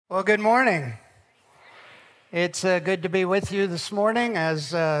Well, good morning. It's good to be with you this morning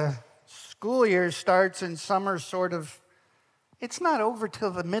as school year starts and summer it's not over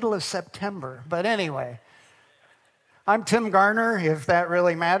till the middle of September. But anyway, I'm Tim Garner, if that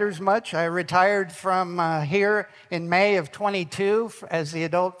really matters much. I retired from here in May of 22 as the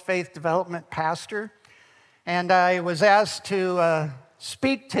adult faith development pastor. And I was asked to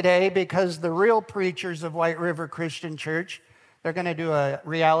speak today because the real preachers of White River Christian Church, they're going to do a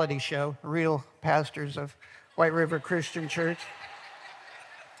reality show, real pastors of White River Christian Church.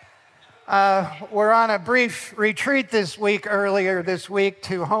 We're on a brief retreat earlier this week,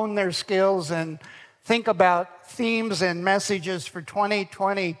 to hone their skills and think about themes and messages for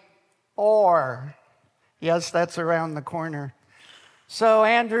 2024. Yes, that's around the corner. So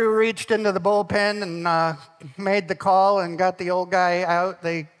Andrew reached into the bullpen and made the call and got the old guy out.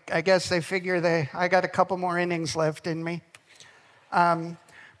 I guess they figure I got a couple more innings left in me.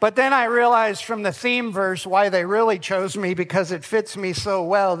 But then I realized from the theme verse why they really chose me, because it fits me so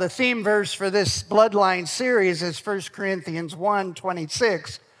well. The theme verse for this Bloodline series is 1 Corinthians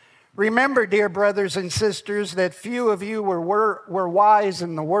 1:26. Remember, dear brothers and sisters, that few of you were wise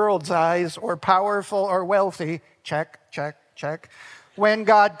in the world's eyes, or powerful or wealthy. Check, check, check. When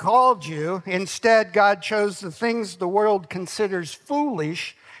God called you, instead God chose the things the world considers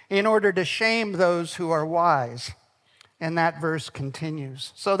foolish in order to shame those who are wise. And that verse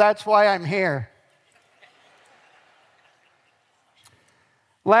continues. So that's why I'm here.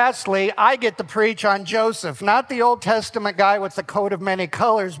 Lastly, I get to preach on Joseph, not the Old Testament guy with the coat of many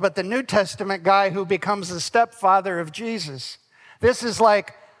colors, but the New Testament guy who becomes the stepfather of Jesus. This is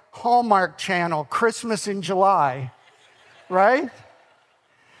like Hallmark Channel, Christmas in July, right?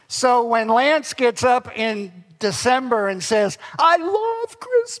 So when Lance gets up in December and says, I love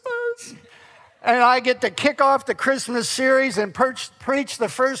Christmas, and I get to kick off the Christmas series and preach the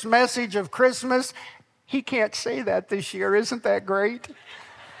first message of Christmas, he can't say that this year. Isn't that great?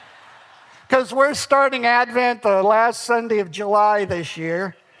 Because we're starting Advent the last Sunday of July this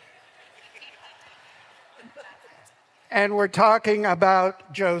year. And we're talking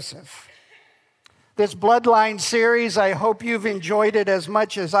about Joseph. This Bloodline series, I hope you've enjoyed it as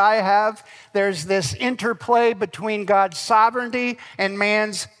much as I have. There's this interplay between God's sovereignty and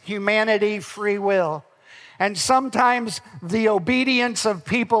man's humanity, free will. And sometimes the obedience of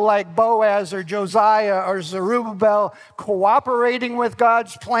people like Boaz or Josiah or Zerubbabel cooperating with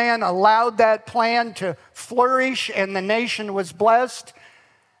God's plan allowed that plan to flourish, and the nation was blessed.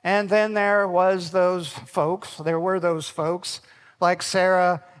 And then there were those folks like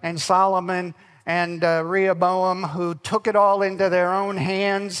Sarah and Solomon and Rehoboam, who took it all into their own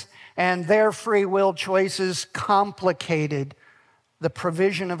hands, and their free will choices complicated the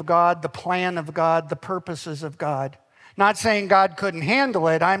provision of God, the plan of God, the purposes of God. Not saying God couldn't handle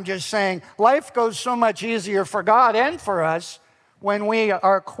it. I'm just saying life goes so much easier for God and for us when we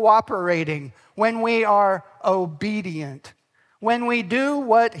are cooperating, when we are obedient, when we do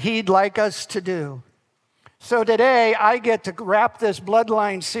what He'd like us to do. So today, I get to wrap this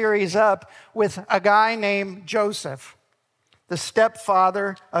Bloodline series up with a guy named Joseph, the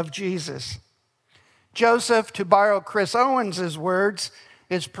stepfather of Jesus. Joseph, to borrow Chris Owens' words,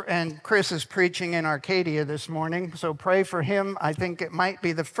 and Chris is preaching in Arcadia this morning, so pray for him. I think it might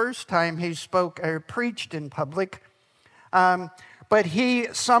be the first time he spoke or preached in public. But he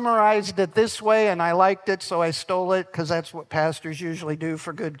summarized it this way, and I liked it, so I stole it, because that's what pastors usually do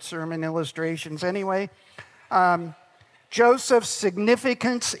for good sermon illustrations anyway. Joseph's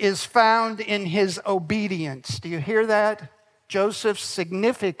significance is found in his obedience. Do you hear that? Joseph's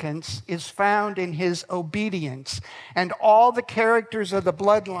significance is found in his obedience. And all the characters of the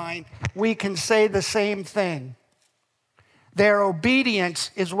bloodline, we can say the same thing. Their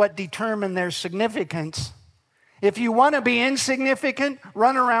obedience is what determined their significance. If you want to be insignificant,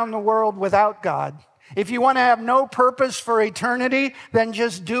 run around the world without God. If you want to have no purpose for eternity, then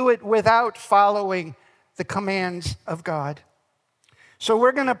just do it without following the commands of God. So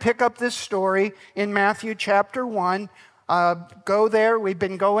we're going to pick up this story in Matthew chapter 1. Go there. We've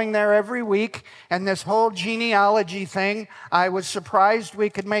been going there every week. And this whole genealogy thing, I was surprised we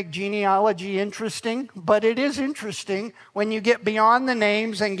could make genealogy interesting. But it is interesting when you get beyond the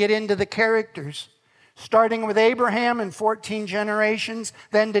names and get into the characters. Starting with Abraham in 14 generations,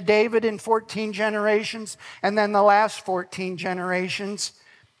 then to David in 14 generations, and then the last 14 generations.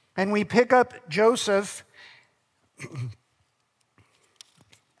 And we pick up Joseph,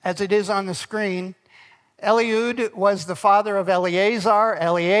 as it is on the screen. Eliud was the father of Eleazar.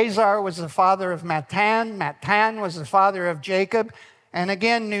 Eleazar was the father of Matan. Matan was the father of Jacob. And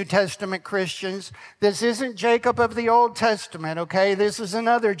again, New Testament Christians, this isn't Jacob of the Old Testament, okay? This is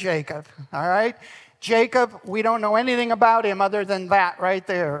another Jacob, all right? Jacob, we don't know anything about him other than that right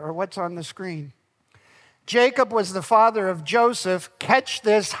there, or what's on the screen. Jacob was the father of Joseph. Catch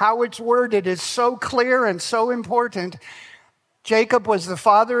this, how it's worded is so clear and so important. Jacob was the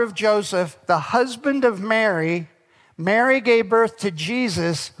father of Joseph, the husband of Mary. Mary gave birth to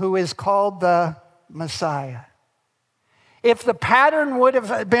Jesus, who is called the Messiah. If the pattern would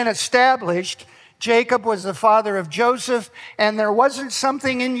have been established, Jacob was the father of Joseph, and there wasn't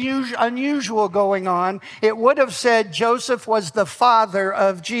something unusual going on, it would have said Joseph was the father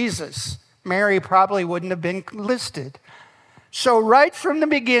of Jesus. Mary probably wouldn't have been listed. So right from the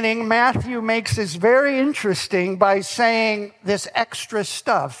beginning, Matthew makes this very interesting by saying this extra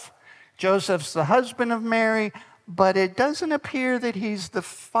stuff. Joseph's the husband of Mary, but it doesn't appear that he's the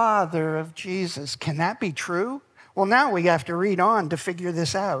father of Jesus. Can that be true? Well, now we have to read on to figure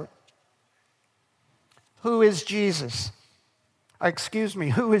this out. Who is Jesus?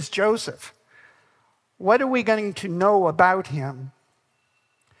 Who is Joseph? What are we going to know about him?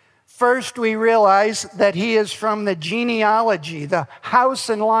 First, we realize that he is from the genealogy, the house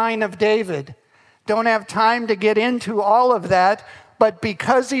and line of David. Don't have time to get into all of that, but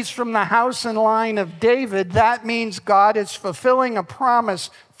because he's from the house and line of David, that means God is fulfilling a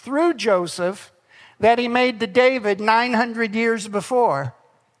promise through Joseph that he made to David 900 years before.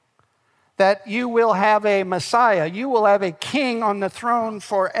 That you will have a Messiah, you will have a king on the throne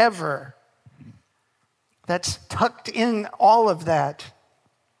forever. That's tucked in all of that.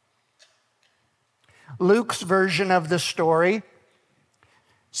 Luke's version of the story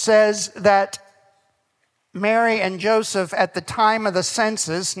says that Mary and Joseph, at the time of the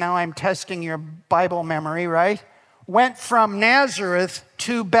census, now I'm testing your Bible memory, right? Went from Nazareth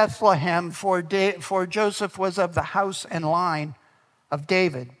to Bethlehem, for Joseph was of the house and line of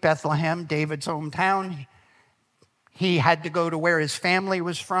David. Bethlehem, David's hometown. He had to go to where his family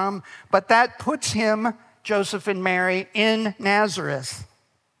was from, but that puts him, Joseph and Mary, in Nazareth.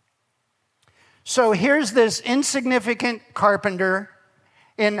 So here's this insignificant carpenter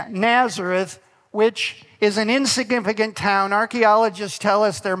in Nazareth, which is an insignificant town. Archaeologists tell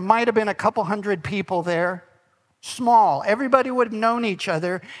us there might have been a couple hundred people there. Small. Everybody would have known each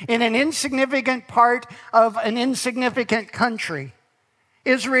other in an insignificant part of an insignificant country.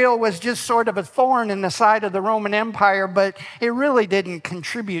 Israel was just sort of a thorn in the side of the Roman Empire, but it really didn't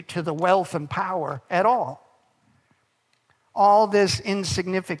contribute to the wealth and power at all. All this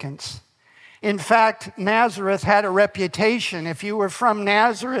insignificance. In fact, Nazareth had a reputation. If you were from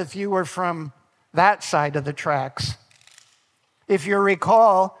Nazareth, you were from that side of the tracks. If you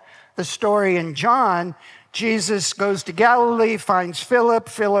recall the story in John, Jesus goes to Galilee, finds Philip.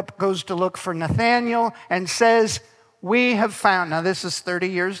 Philip goes to look for Nathanael and says, we have found, now this is 30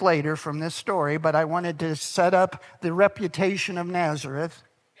 years later from this story, but I wanted to set up the reputation of Nazareth.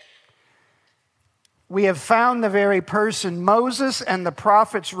 We have found the very person Moses and the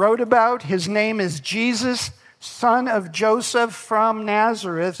prophets wrote about. His name is Jesus, son of Joseph from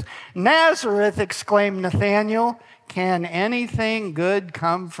Nazareth. Nazareth, exclaimed Nathanael, can anything good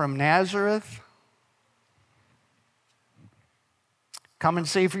come from Nazareth? Come and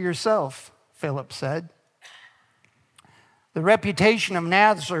see for yourself, Philip said. The reputation of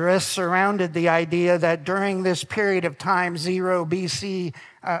Nazareth surrounded the idea that during this period of time, 0 BC,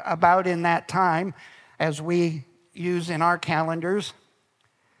 about in that time, as we use in our calendars,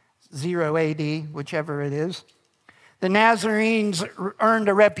 0 AD, whichever it is, the Nazarenes earned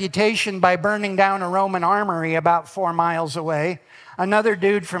a reputation by burning down a Roman armory about 4 miles away. Another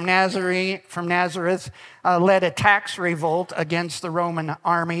dude from Nazareth led a tax revolt against the Roman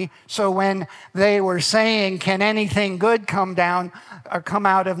army. So when they were saying, can anything good come down or come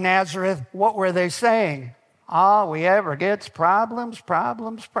out of Nazareth, what were they saying? All we ever get's problems,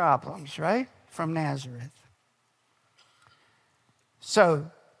 right? From Nazareth.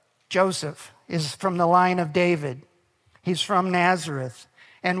 So Joseph is from the line of David. He's from Nazareth.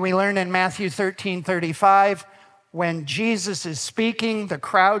 And we learn in Matthew 13:35, when Jesus is speaking, the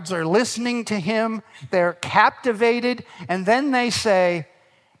crowds are listening to him, they're captivated, and then they say,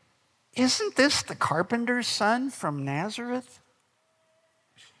 isn't this the carpenter's son from Nazareth?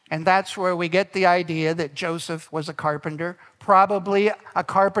 And that's where we get the idea that Joseph was a carpenter, probably a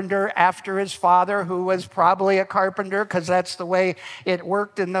carpenter after his father, who was probably a carpenter, because that's the way it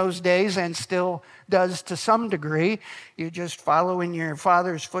worked in those days and still does to some degree. You just follow in your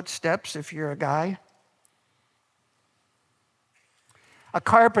father's footsteps if you're a guy. A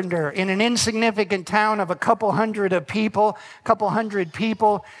carpenter in an insignificant town of a couple hundred people.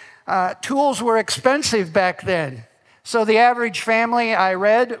 Tools were expensive back then. So the average family, I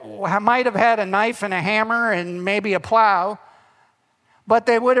read, might have had a knife and a hammer and maybe a plow, but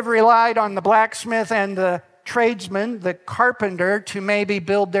they would have relied on the blacksmith and the tradesman, the carpenter, to maybe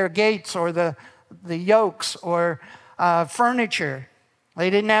build their gates or the yokes or furniture. They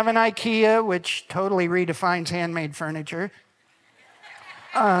didn't have an IKEA, which totally redefines handmade furniture.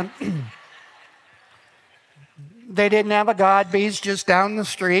 They didn't have a Godby's just down the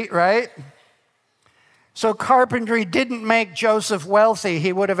street, right? So carpentry didn't make Joseph wealthy.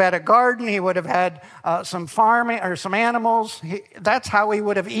 He would have had a garden. He would have had some farming or some animals. That's how he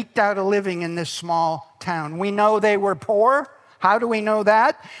would have eked out a living in this small town. We know they were poor. How do we know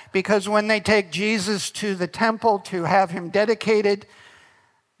that? Because when they take Jesus to the temple to have him dedicated,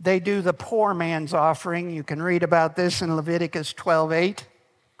 they do the poor man's offering. You can read about this in Leviticus 12:8.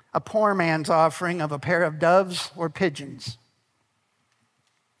 A poor man's offering of a pair of doves or pigeons.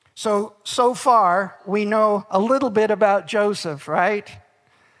 So far, we know a little bit about Joseph, right?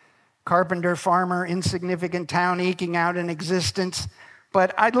 Carpenter, farmer, insignificant town, eking out an existence.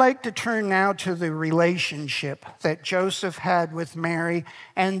 But I'd like to turn now to the relationship that Joseph had with Mary,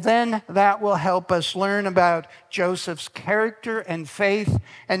 and then that will help us learn about Joseph's character and faith,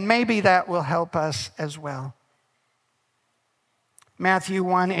 and maybe that will help us as well. Matthew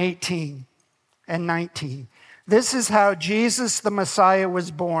 1:18 and 19. This is how Jesus the Messiah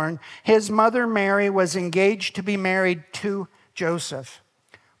was born. His mother Mary was engaged to be married to Joseph.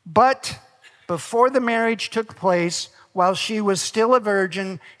 But before the marriage took place, while she was still a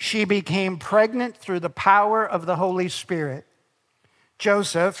virgin, she became pregnant through the power of the Holy Spirit.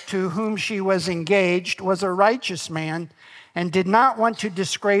 Joseph, to whom she was engaged, was a righteous man and did not want to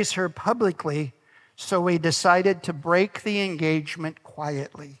disgrace her publicly, so he decided to break the engagement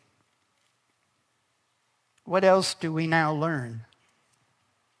quietly. What else do we now learn?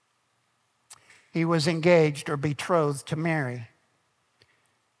 He was engaged or betrothed to Mary.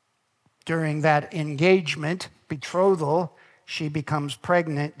 During that engagement, betrothal, she becomes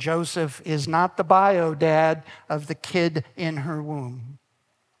pregnant. Joseph is not the bio dad of the kid in her womb.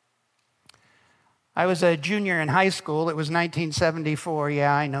 I was a junior in high school. It was 1974.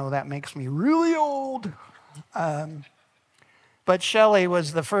 Yeah, I know that makes me really old. But Shelley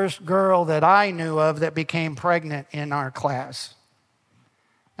was the first girl that I knew of that became pregnant in our class.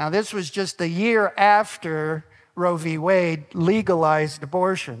 Now, this was just a year after Roe v. Wade legalized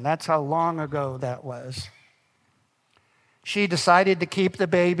abortion. That's how long ago that was. She decided to keep the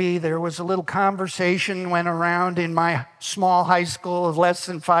baby. There was a little conversation went around in my small high school of less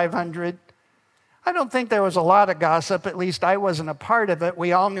than 500. I don't think there was a lot of gossip. At least I wasn't a part of it.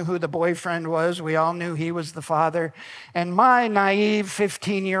 We all knew who the boyfriend was. We all knew he was the father. And my naive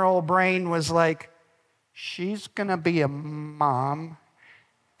 15-year-old brain was like, she's going to be a mom,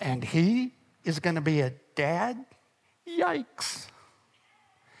 and he is going to be a dad? Yikes.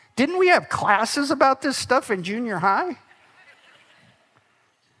 Didn't we have classes about this stuff in junior high?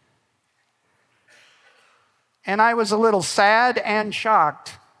 And I was a little sad and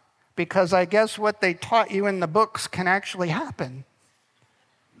shocked, because I guess what they taught you in the books can actually happen.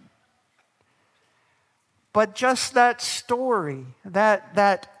 But just that story,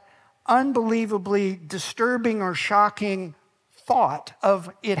 that unbelievably disturbing or shocking thought of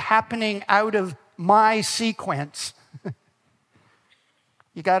it happening out of my sequence.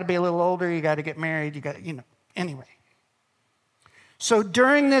 You got to be a little older, you got to get married, anyway. So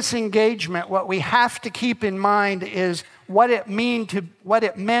during this engagement, what we have to keep in mind is what it meant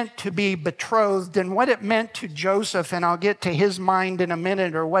to be betrothed and what it meant to Joseph, and I'll get to his mind in a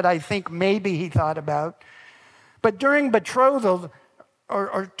minute, or what I think maybe he thought about. But during betrothal,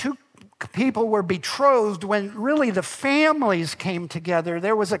 or two people were betrothed when really the families came together.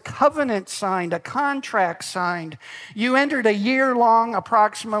 There was a covenant signed, a contract signed. You entered a year-long,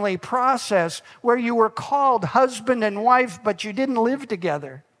 approximately, process where you were called husband and wife, but you didn't live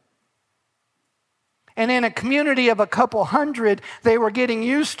together. And in a community of a couple hundred, they were getting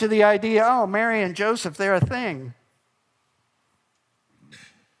used to the idea, oh, Mary and Joseph, they're a thing.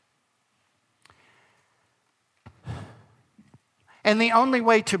 And the only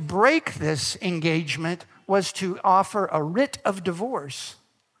way to break this engagement was to offer a writ of divorce.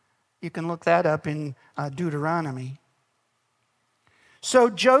 You can look that up in Deuteronomy.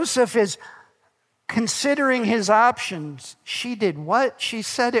 So Joseph is considering his options. She did what? She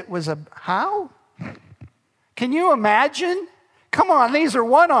said it was how? Can you imagine? Come on, these are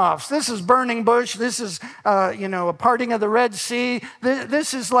one-offs. This is burning bush. This is, a parting of the Red Sea.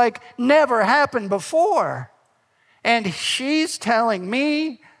 This is like never happened before. And she's telling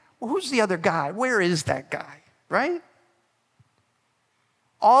me, well, who's the other guy? Where is that guy, right?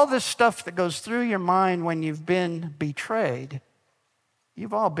 all the stuff that goes through your mind when you've been betrayed.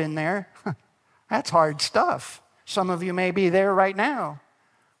 You've all been there. That's hard stuff. Some of you may be there right now.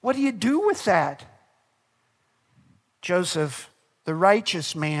 What do you do with that? Joseph, the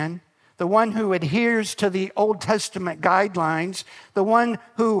righteous man, the one who adheres to the Old Testament guidelines, the one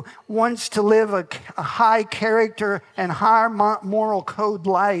who wants to live a high character and high moral code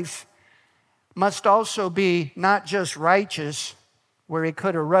life, must also be not just righteous, where he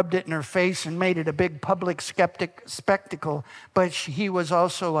could have rubbed it in her face and made it a big public spectacle, but he was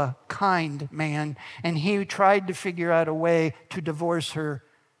also a kind man, and he tried to figure out a way to divorce her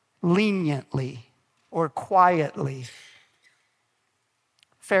leniently or quietly.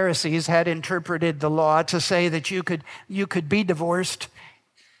 Pharisees had interpreted the law to say that you could be divorced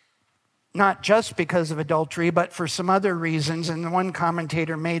not just because of adultery, but for some other reasons, and one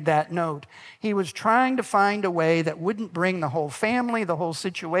commentator made that note. He was trying to find a way that wouldn't bring the whole family, the whole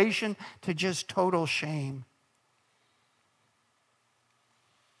situation, to just total shame.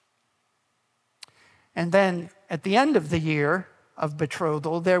 And then at the end of the year of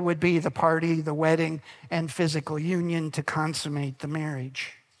betrothal, there would be the party, the wedding, and physical union to consummate the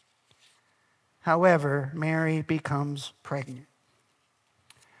marriage. However, Mary becomes pregnant.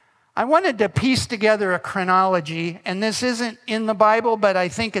 I wanted to piece together a chronology, and this isn't in the Bible, but I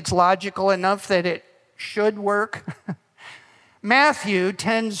think it's logical enough that it should work. Matthew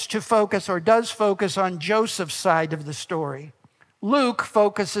tends to focus, or does focus, on Joseph's side of the story. Luke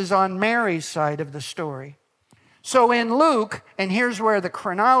focuses on Mary's side of the story. So in Luke, and here's where the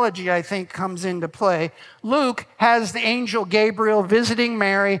chronology, I think, comes into play, Luke has the angel Gabriel visiting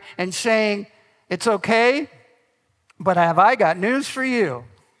Mary and saying, "It's okay, but have I got news for you?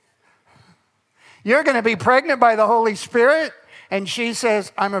 You're going to be pregnant by the Holy Spirit." And she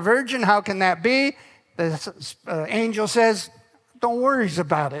says, "I'm a virgin. How can that be?" The angel says, "Don't worry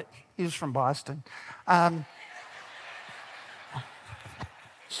about it." He's from Boston.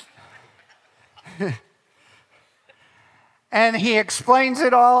 And he explains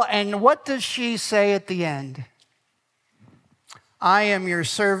it all. And what does she say at the end? "I am your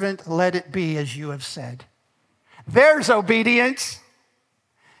servant. Let it be as you have said." There's obedience.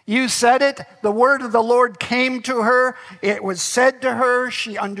 You said it. The word of the Lord came to her. It was said to her.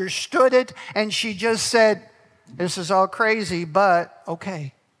 She understood it. And she just said, "This is all crazy, but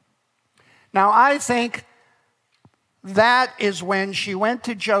okay." Now, I think that is when she went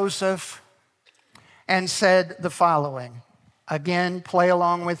to Joseph and said the following. Again, play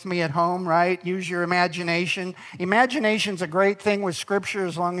along with me at home, right? Use your imagination. Imagination's a great thing with Scripture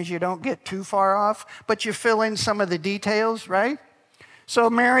as long as you don't get too far off, but you fill in some of the details, right? So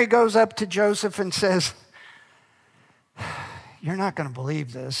Mary goes up to Joseph and says, "You're not going to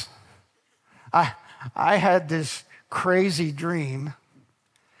believe this. I had this crazy dream.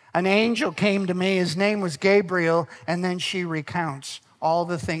 An angel came to me. His name was Gabriel." And then she recounts all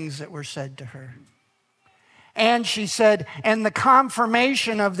the things that were said to her. And she said, and the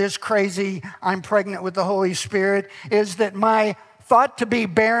confirmation of this crazy, "I'm pregnant with the Holy Spirit," is that my thought to be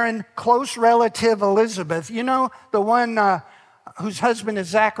barren close relative Elizabeth, you know, the one whose husband is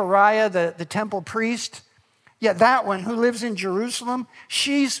Zechariah, the temple priest, yeah, that one who lives in Jerusalem,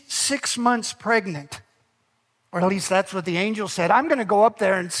 she's 6 months pregnant. Or at least that's what the angel said. I'm going to go up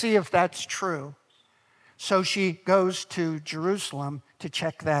there and see if that's true. So she goes to Jerusalem to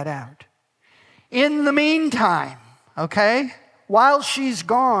check that out. In the meantime, okay, while she's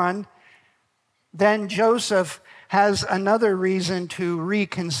gone, then Joseph has another reason to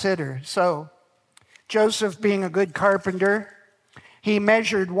reconsider. So Joseph, being a good carpenter, he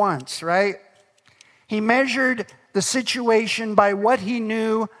measured once, right? He measured the situation by what he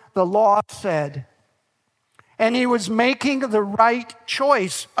knew the law said. And he was making the right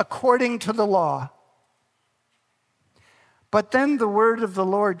choice according to the law. But then the word of the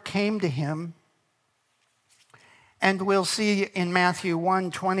Lord came to him. And we'll see in Matthew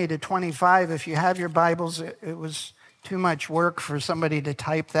 1:20-25, if you have your Bibles, it was too much work for somebody to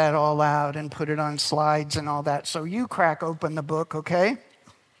type that all out and put it on slides and all that. So you crack open the book, okay?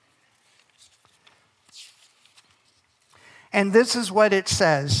 And this is what it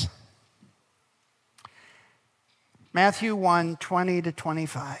says. Matthew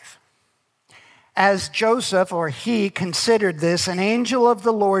 1:20-25. As Joseph, or he, considered this, an angel of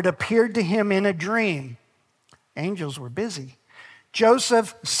the Lord appeared to him in a dream. Angels were busy.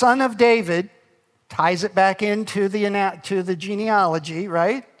 Joseph, son of David, ties it back into the genealogy,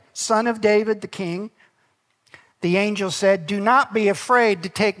 right? Son of David, the king. The angel said, "Do not be afraid to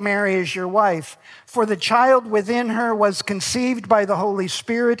take Mary as your wife, for the child within her was conceived by the Holy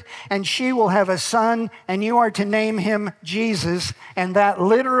Spirit, and she will have a son, and you are to name him Jesus." And that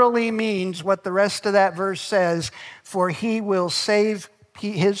literally means what the rest of that verse says, for he will save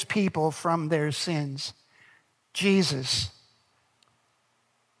his people from their sins. Jesus,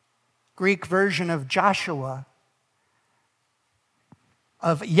 Greek version of Joshua,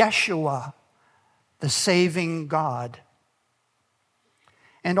 of Yeshua, the saving God.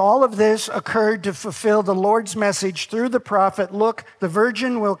 And all of this occurred to fulfill the Lord's message through the prophet. Look, the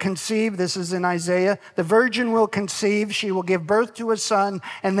virgin will conceive, this is in Isaiah, the virgin will conceive, she will give birth to a son,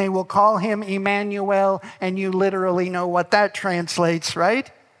 and they will call him Emmanuel, and you literally know what that translates,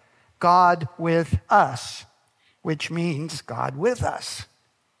 right? God with us, which means God with us.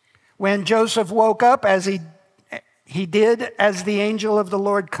 When Joseph woke up, as he did as the angel of the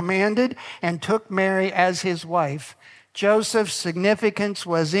Lord commanded and took Mary as his wife, Joseph's significance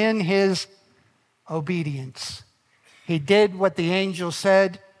was in his obedience. He did what the angel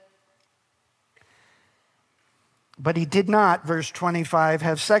said, but he did not, verse 25,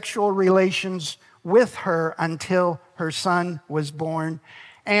 have sexual relations with her until her son was born.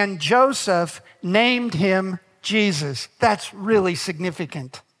 And Joseph named him Jesus. That's really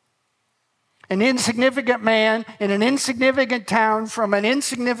significant. An insignificant man in an insignificant town from an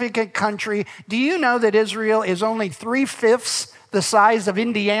insignificant country. Do you know that Israel is only 3/5 the size of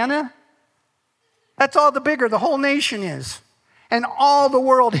Indiana? That's all the bigger the whole nation is. And all the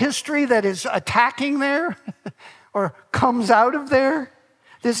world history that is attacking there or comes out of there.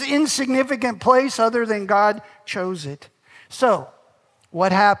 This insignificant place, other than God chose it. So,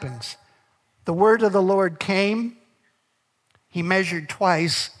 what happens? The word of the Lord came. He measured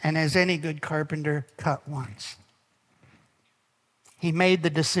twice, and as any good carpenter, cut once. He made the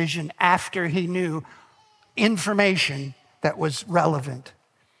decision after he knew information that was relevant.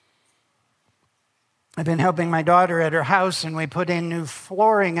 I've been helping my daughter at her house, and we put in new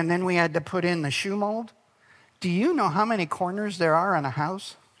flooring, and then we had to put in the shoe mold. Do you know how many corners there are in a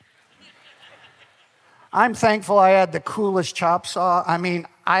house? I'm thankful I had the coolest chop saw. I mean,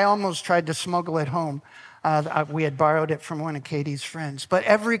 I almost tried to smuggle it home. We had borrowed it from one of Katie's friends. But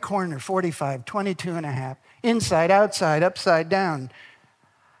every corner, 45, 22 and a half, inside, outside, upside down.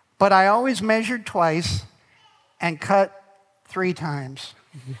 But I always measured twice and cut 3 times.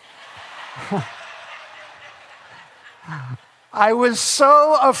 I was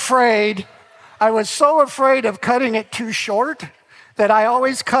so afraid of cutting it too short that I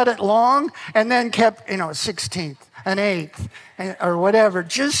always cut it long and then kept, a 16th, an 1/8, or whatever,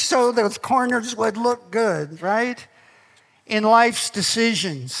 just so those corners would look good, right? In life's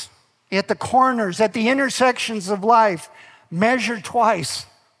decisions, at the corners, at the intersections of life, measure twice,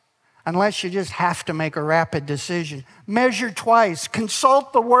 unless you just have to make a rapid decision. Measure twice,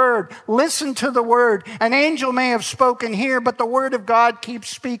 consult the word, listen to the word. An angel may have spoken here, but the word of God keeps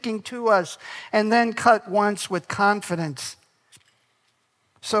speaking to us, and then cut once with confidence.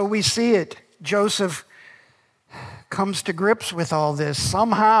 So we see it. Joseph comes to grips with all this.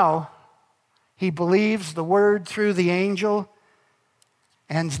 Somehow, he believes the word through the angel,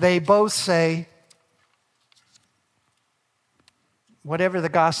 and they both say, whatever the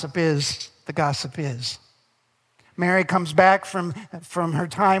gossip is, the gossip is. Mary comes back from her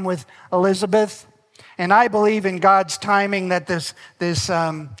time with Elizabeth, and I believe in God's timing that this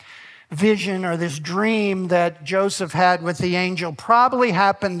vision or this dream that Joseph had with the angel probably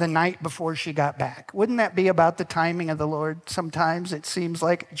happened the night before she got back. Wouldn't that be about the timing of the Lord? Sometimes it seems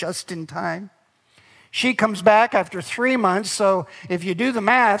like just in time. She comes back after 3 months, so if you do the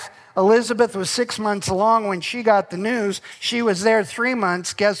math, Elizabeth was 6 months along when she got the news. She was there 3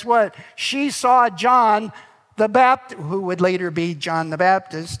 months. Guess what? She saw John the Baptist, who would later be John the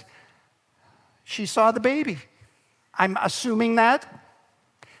Baptist. She saw the baby. I'm assuming that.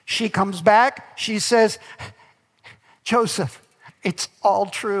 She comes back. She says, Joseph, it's all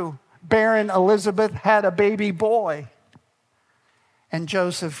true. Barren Elizabeth had a baby boy. And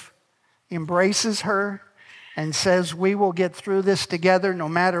Joseph embraces her and says, we will get through this together no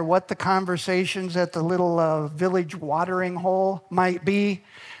matter what the conversations at the little village watering hole might be,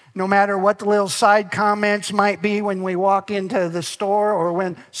 no matter what the little side comments might be when we walk into the store or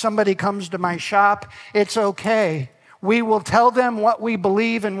when somebody comes to my shop. It's okay. We will tell them what we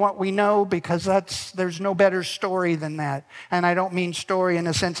believe and what we know, because there's no better story than that. And I don't mean story in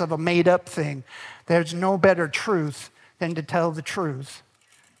the sense of a made-up thing. There's no better truth than to tell the truth.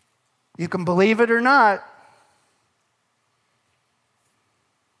 You can believe it or not.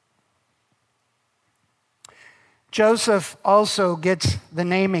 Joseph also gets the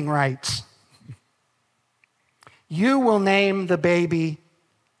naming rights. You will name the baby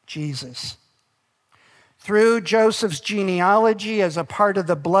Jesus. Through Joseph's genealogy as a part of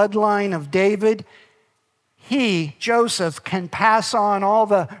the bloodline of David, he, Joseph, can pass on all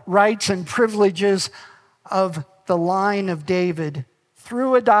the rights and privileges of the line of David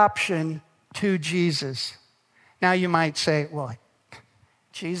through adoption to Jesus. Now you might say, well,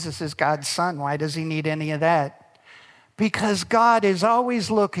 Jesus is God's son. Why does he need any of that? Because God is always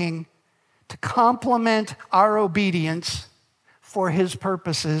looking to complement our obedience for his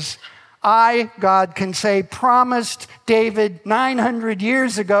purposes. God can say, promised David 900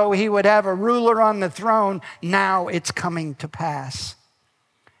 years ago he would have a ruler on the throne. Now it's coming to pass.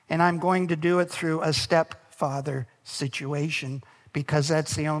 And I'm going to do it through a stepfather situation because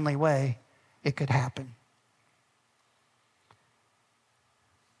that's the only way it could happen.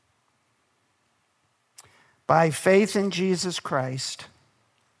 By faith in Jesus Christ,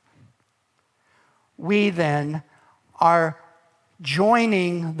 we then are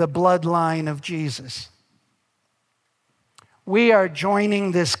joining the bloodline of Jesus. We are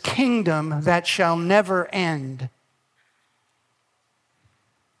joining this kingdom that shall never end.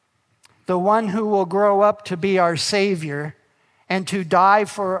 The one who will grow up to be our Savior and to die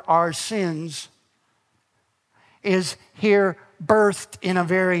for our sins is here birthed in a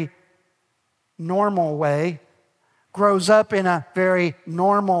very normal way, grows up in a very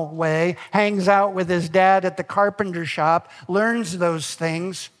normal way, hangs out with his dad at the carpenter shop, learns those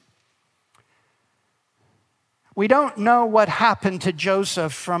things. We don't know what happened to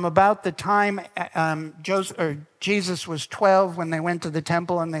Joseph from about the time Jesus was 12 when they went to the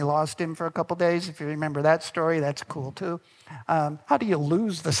temple and they lost him for a couple days. If you remember that story, that's cool too. How do you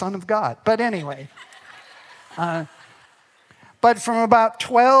lose the Son of God? But anyway. But from about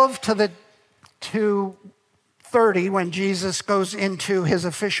 12 to 30, when Jesus goes into his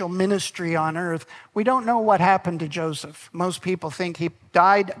official ministry on earth, we don't know what happened to Joseph. Most people think he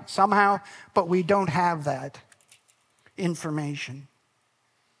died somehow, but we don't have that information.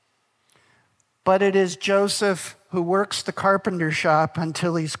 But it is Joseph who works the carpenter shop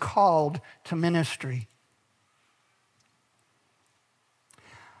until he's called to ministry.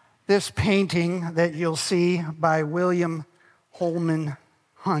 This painting that you'll see by William Holman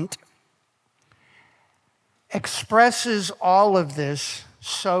Hunt expresses all of this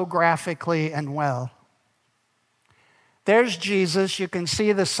so graphically and well. There's Jesus. You can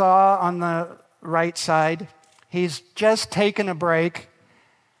see the saw on the right side. He's just taken a break.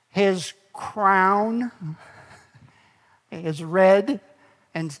 His crown is red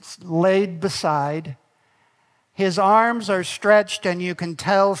and laid beside. His arms are stretched, and you can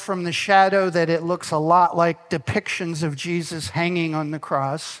tell from the shadow that it looks a lot like depictions of Jesus hanging on the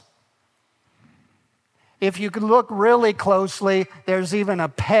cross. If you could look really closely, there's even a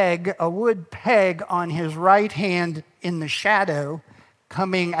peg, a wood peg on his right hand in the shadow,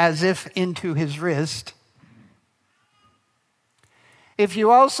 coming as if into his wrist. If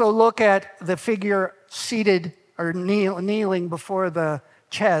you also look at the figure seated or kneeling before the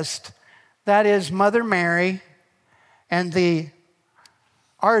chest, that is Mother Mary, and the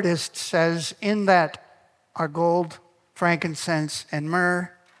artist says, in that are gold, frankincense, and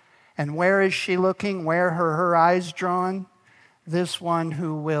myrrh. And where is she looking? Where are her eyes drawn? This one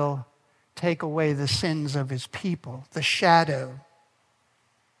who will take away the sins of his people, the shadow.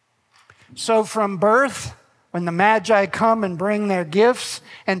 So from birth, when the Magi come and bring their gifts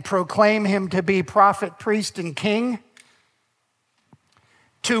and proclaim him to be prophet, priest, and king,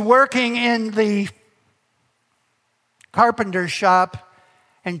 to working in the carpenter shop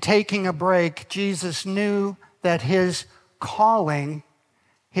and taking a break, Jesus knew that his calling,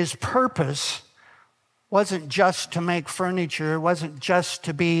 his purpose, wasn't just to make furniture, wasn't just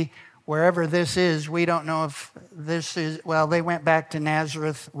to be wherever this is. We don't know if this is, well, they went back to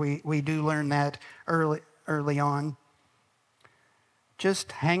Nazareth. We do learn that early on.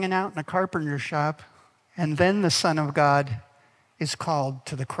 Just hanging out in a carpenter shop, and then the Son of God is called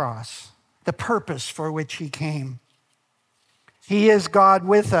to the cross, the purpose for which he came. He is God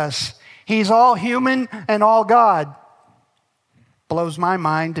with us. He's all human and all God. Blows my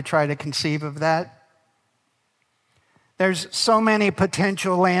mind to try to conceive of that. There's so many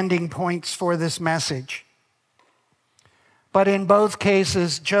potential landing points for this message. But in both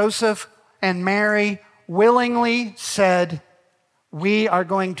cases, Joseph and Mary willingly said, we are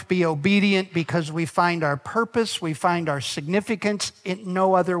going to be obedient because we find our purpose, we find our significance in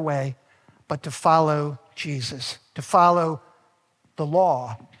no other way but to follow Jesus, to follow the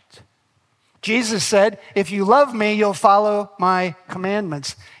law. Jesus said, if you love me, you'll follow my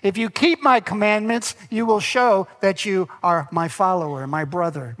commandments. If you keep my commandments, you will show that you are my follower, my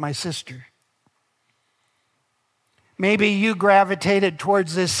brother, my sister. Maybe you gravitated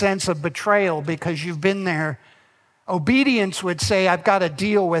towards this sense of betrayal because you've been there. Obedience would say, I've got to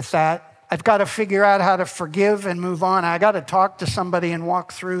deal with that. I've got to figure out how to forgive and move on. I got to talk to somebody and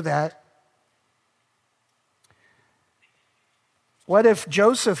walk through that. What if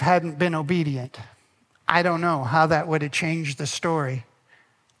Joseph hadn't been obedient? I don't know how that would have changed the story.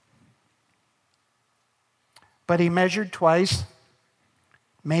 But he measured twice,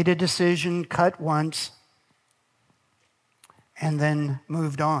 made a decision, cut once, and then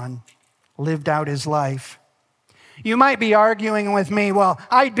moved on, lived out his life. You might be arguing with me, well,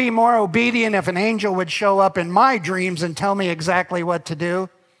 I'd be more obedient if an angel would show up in my dreams and tell me exactly what to do.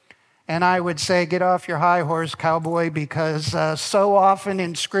 And I would say, get off your high horse, cowboy, because so often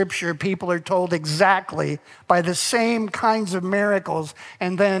in Scripture, people are told exactly by the same kinds of miracles,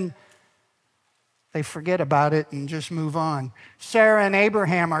 and then they forget about it and just move on. Sarah and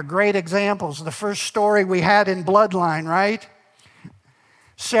Abraham are great examples. The first story we had in Bloodline, right?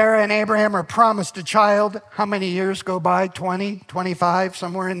 Sarah and Abraham are promised a child. How many years go by? 20, 25,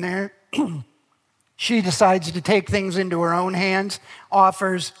 somewhere in there. She decides to take things into her own hands,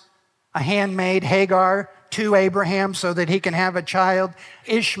 offers a handmaid, Hagar, to Abraham so that he can have a child.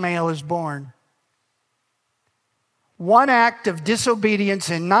 Ishmael is born. One act of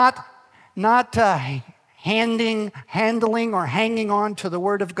disobedience and not handling or hanging on to the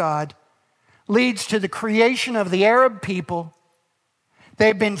Word of God leads to the creation of the Arab people.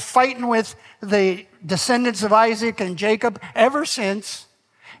 They've been fighting with the descendants of Isaac and Jacob ever since.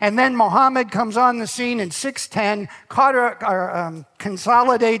 And then Muhammad comes on the scene in 610,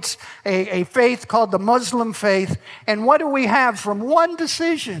 consolidates a faith called the Muslim faith. And what do we have from one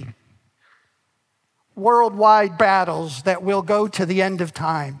decision? Worldwide battles that will go to the end of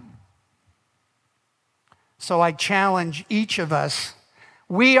time. So I challenge each of us.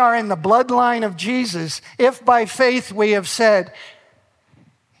 We are in the bloodline of Jesus. If by faith we have said,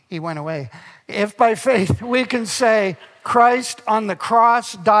 he went away. If by faith we can say, Christ on the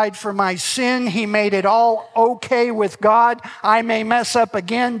cross died for my sin. He made it all okay with God. I may mess up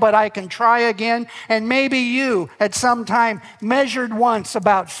again, but I can try again. And maybe you, at some time, measured once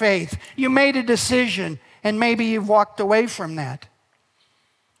about faith. You made a decision, and maybe you've walked away from that.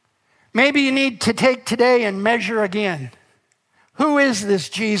 Maybe you need to take today and measure again. Who is this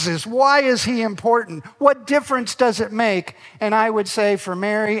Jesus? Why is he important? What difference does it make? And I would say for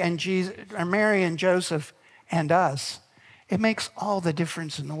Mary and Joseph and us, it makes all the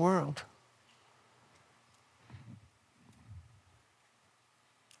difference in the world.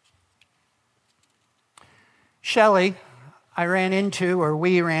 Shelley, we ran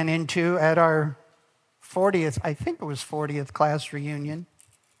into at our 40th, I think it was 40th class reunion.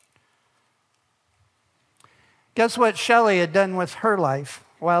 Guess what Shelley had done with her life?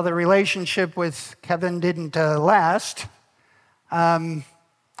 While the relationship with Kevin didn't last,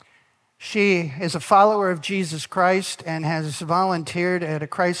 she is a follower of Jesus Christ and has volunteered at a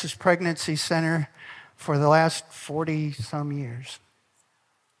crisis pregnancy center for the last 40-some years.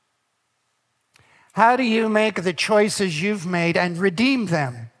 How do you make the choices you've made and redeem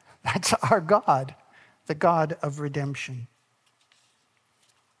them? That's our God, the God of redemption.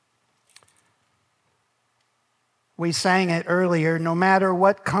 We sang it earlier. No matter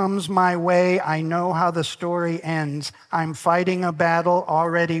what comes my way, I know how the story ends. I'm fighting a battle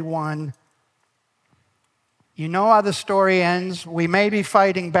already won. You know how the story ends. We may be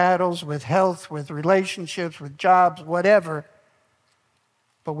fighting battles with health, with relationships, with jobs, whatever.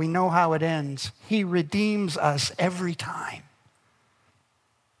 But we know how it ends. He redeems us every time.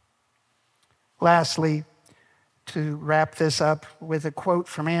 Lastly, to wrap this up with a quote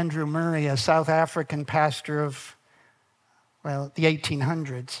from Andrew Murray, a South African pastor of the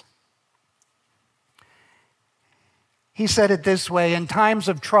 1800s. He said it this way: in times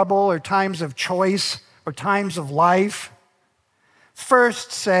of trouble or times of choice or times of life,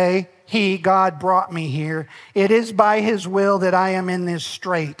 first say, He, God, brought me here. It is by His will that I am in this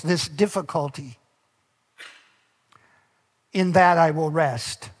strait, this difficulty. In that I will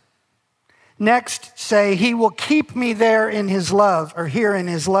rest. Next, say, He will keep me there in His love, or here in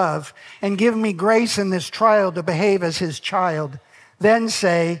His love, and give me grace in this trial to behave as His child. Then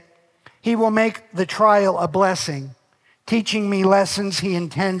say, He will make the trial a blessing, teaching me lessons He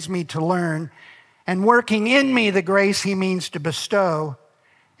intends me to learn, and working in me the grace He means to bestow.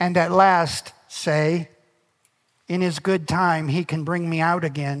 And at last, say, in His good time, He can bring me out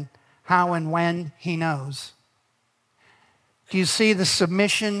again. How and when, He knows. Do you see the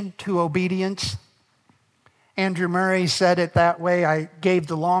submission to obedience? Andrew Murray said it that way. I gave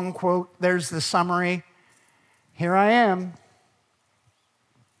the long quote. There's the summary. Here I am.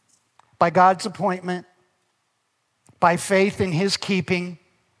 By God's appointment, by faith in his keeping,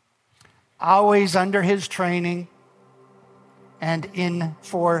 always under his training, and in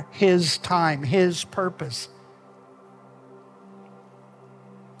for his time, his purpose.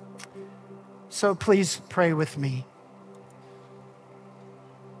 So please pray with me.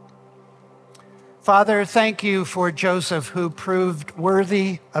 Father, thank you for Joseph, who proved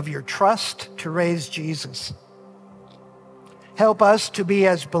worthy of your trust to raise Jesus. Help us to be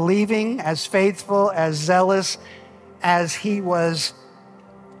as believing, as faithful, as zealous as he was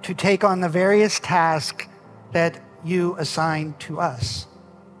to take on the various tasks that you assigned to us.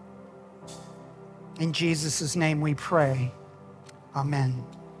 In Jesus' name we pray. Amen.